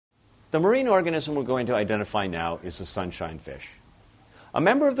The marine organism we're going to identify now is the sunshine fish. A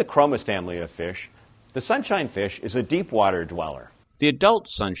member of the chromis family of fish, the sunshine fish is a deep water dweller. The adult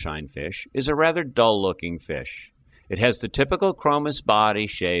sunshine fish is a rather dull-looking fish. It has the typical chromis body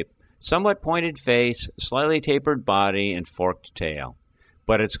shape, somewhat pointed face, slightly tapered body, and forked tail.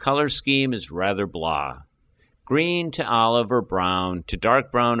 But its color scheme is rather blah. Green to olive or brown to dark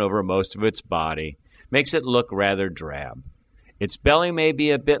brown over most of its body makes it look rather drab. Its belly may be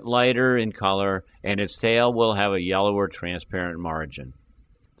a bit lighter in color, and its tail will have a yellower transparent margin.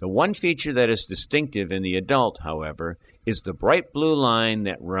 The one feature that is distinctive in the adult, however, is the bright blue line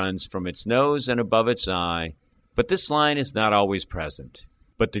that runs from its nose and above its eye, but this line is not always present.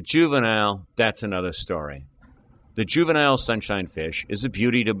 But the juvenile, that's another story. The juvenile sunshine fish is a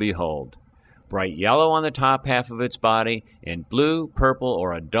beauty to behold. Bright yellow on the top half of its body and blue, purple,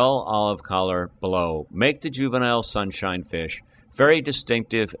 or a dull olive color below make the juvenile sunshine fish very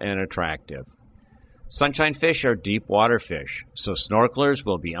distinctive and attractive. Sunshine fish are deep water fish, so snorkelers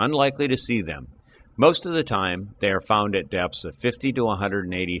will be unlikely to see them. Most of the time, they are found at depths of 50 to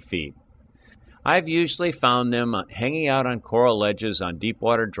 180 feet. I've usually found them hanging out on coral ledges on deep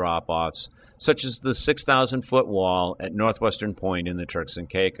water drop-offs, such as the 6,000-foot wall at Northwestern Point in the Turks and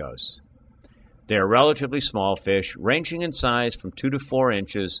Caicos. They are relatively small fish, ranging in size from 2 to 4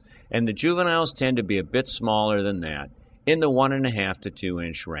 inches, and the juveniles tend to be a bit smaller than that, in the 1.5 to 2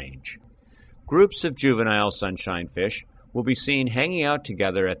 inch range. Groups of juvenile sunshine fish will be seen hanging out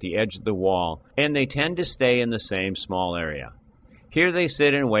together at the edge of the wall, and they tend to stay in the same small area. Here they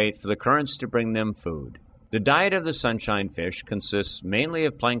sit and wait for the currents to bring them food. The diet of the sunshine fish consists mainly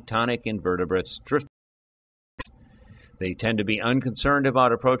of planktonic invertebrates. They tend to be unconcerned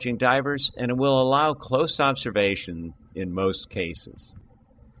about approaching divers and will allow close observation in most cases.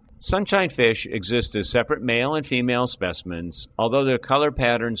 Sunshine fish exist as separate male and female specimens, although their color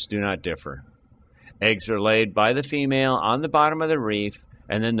patterns do not differ. Eggs are laid by the female on the bottom of the reef,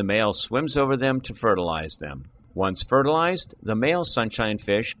 and then the male swims over them to fertilize them. Once fertilized, the male sunshine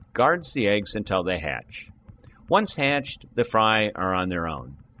fish guards the eggs until they hatch. Once hatched, the fry are on their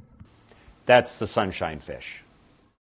own. That's the sunshine fish.